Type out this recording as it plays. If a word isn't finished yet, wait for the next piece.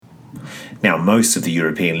Now, most of the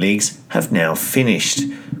European leagues have now finished,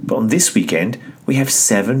 but on this weekend we have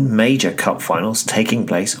 7 major cup finals taking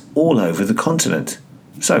place all over the continent.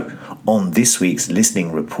 So, on this week's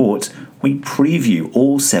Listening Report, we preview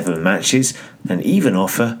all 7 matches and even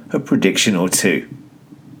offer a prediction or two.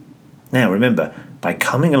 Now remember, by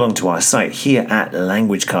coming along to our site here at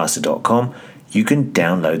languagecaster.com, you can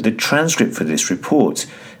download the transcript for this report,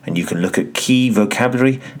 and you can look at key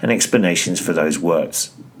vocabulary and explanations for those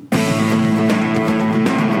words.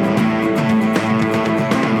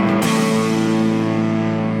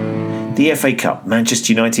 The FA Cup,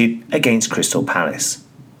 Manchester United against Crystal Palace.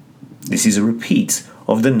 This is a repeat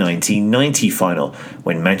of the 1990 final,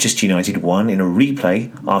 when Manchester United won in a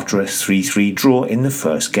replay after a 3-3 draw in the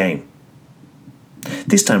first game.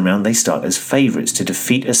 This time round they start as favourites to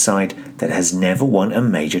defeat a side that has never won a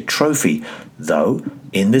major trophy, though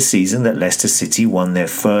in the season that Leicester City won their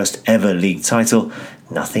first ever league title,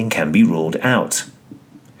 nothing can be ruled out.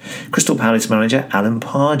 Crystal Palace manager Alan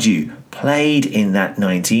Pardew played in that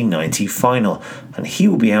 1990 final, and he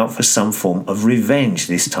will be out for some form of revenge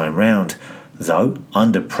this time round, though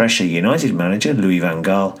under pressure United manager Louis van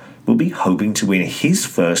Gaal will be hoping to win his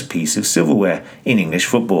first piece of silverware in English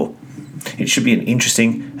football. It should be an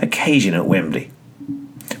interesting occasion at Wembley.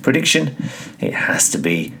 Prediction? It has to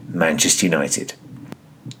be Manchester United.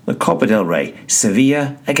 The Copa del Rey,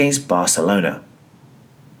 Sevilla against Barcelona.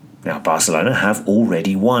 Now, Barcelona have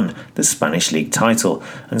already won the Spanish league title,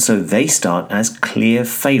 and so they start as clear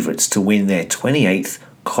favourites to win their 28th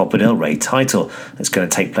Copa del Rey title that's going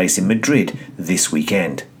to take place in Madrid this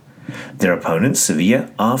weekend. Their opponents,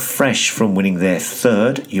 Sevilla, are fresh from winning their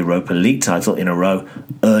 3rd Europa League title in a row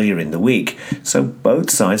earlier in the week, so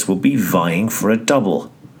both sides will be vying for a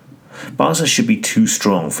double. Barca should be too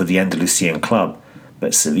strong for the Andalusian club,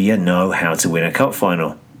 but Sevilla know how to win a cup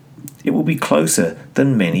final. It will be closer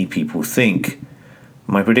than many people think.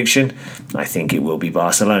 My prediction? I think it will be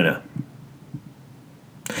Barcelona.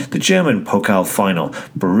 The German Pokal final,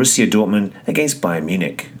 Borussia Dortmund against Bayern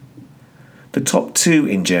Munich. The top 2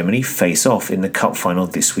 in Germany face off in the cup final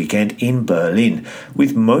this weekend in Berlin,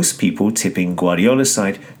 with most people tipping Guardiola's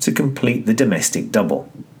side to complete the domestic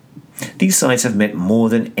double. These sides have met more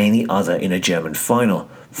than any other in a German final,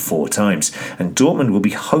 4 times, and Dortmund will be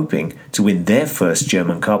hoping to win their first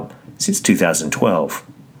German cup since 2012.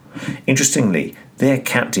 Interestingly, their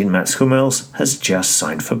captain Mats Hummels has just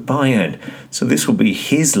signed for Bayern, so this will be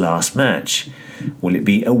his last match. Will it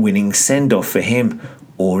be a winning send-off for him,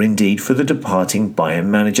 or indeed for the departing Bayern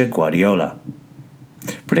manager Guardiola?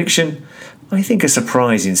 Prediction? I think a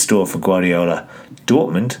surprise in store for Guardiola.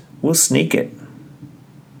 Dortmund will sneak it.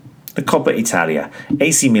 The Coppa Italia,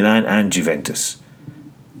 AC Milan and Juventus.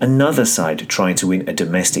 Another side trying to win a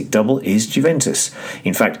domestic double is Juventus.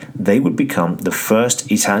 In fact, they would become the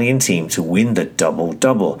first Italian team to win the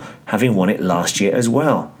double-double, having won it last year as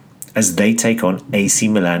well, as they take on AC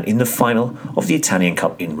Milan in the final of the Italian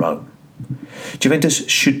Cup in Rome. Juventus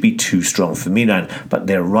should be too strong for Milan, but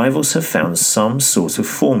their rivals have found some sort of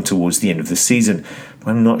form towards the end of the season.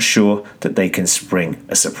 I'm not sure that they can spring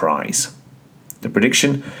a surprise. The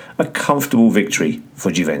prediction? A comfortable victory for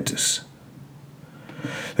Juventus.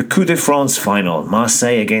 The Coupe de France final,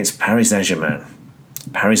 Marseille against Paris Saint-Germain.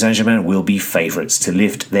 Paris Saint-Germain will be favourites to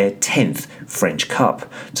lift their 10th French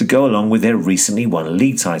Cup to go along with their recently won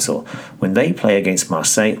league title when they play against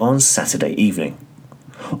Marseille on Saturday evening.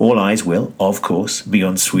 All eyes will, of course, be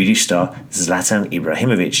on Swedish star Zlatan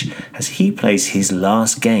Ibrahimovic as he plays his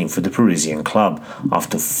last game for the Parisian club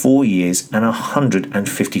after 4 years and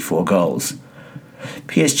 154 goals.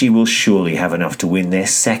 PSG will surely have enough to win their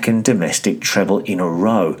 2nd domestic treble in a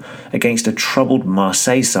row against a troubled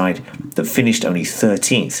Marseille side that finished only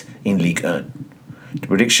 13th in Ligue 1. The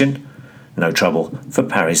prediction? No trouble for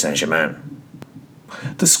Paris Saint-Germain.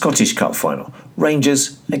 The Scottish Cup final,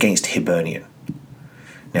 Rangers against Hibernian.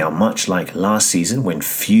 Now, much like last season when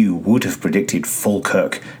few would have predicted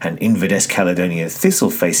Falkirk and Inverness Caledonian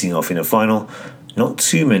Thistle facing off in a final, not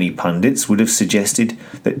too many pundits would have suggested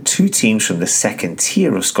that 2 teams from the 2nd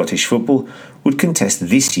tier of Scottish football would contest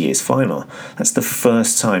this year's final. That's the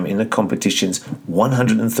first time in the competition's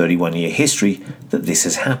 131-year history that this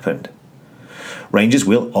has happened. Rangers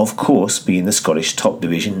will, of course, be in the Scottish top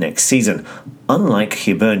division next season, unlike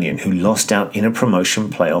Hibernian, who lost out in a promotion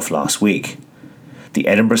playoff last week. The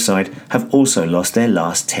Edinburgh side have also lost their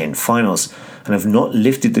last 10 finals and have not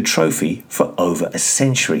lifted the trophy for over a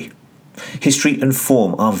century. History and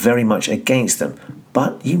form are very much against them,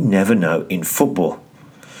 but you never know in football.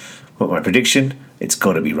 But my prediction? It's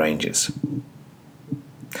got to be Rangers.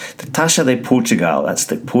 The Taça de Portugal, that's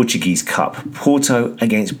the Portuguese Cup, Porto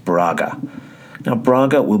against Braga. Now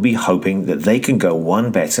Braga will be hoping that they can go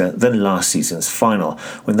one better than last season's final,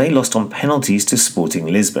 when they lost on penalties to Sporting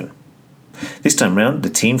Lisbon. This time round, the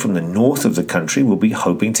team from the north of the country will be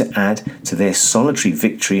hoping to add to their solitary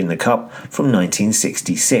victory in the Cup from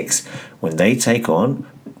 1966, when they take on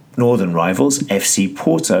northern rivals FC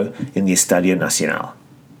Porto in the Estadio Nacional.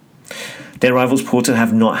 Their rivals Porto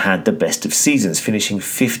have not had the best of seasons, finishing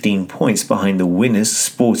 15 points behind the winners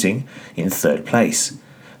Sporting in third place,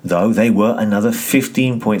 though they were another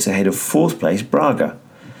 15 points ahead of fourth place Braga.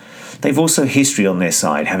 They've also history on their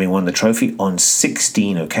side, having won the trophy on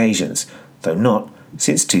 16 occasions, though not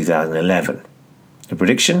since 2011. A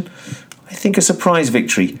prediction? I think a surprise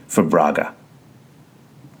victory for Braga.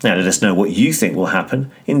 Now let us know what you think will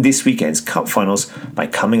happen in this weekend's Cup finals by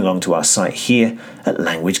coming along to our site here at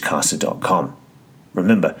languagecaster.com.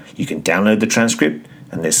 Remember, you can download the transcript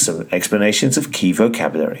and there's some explanations of key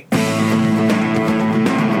vocabulary.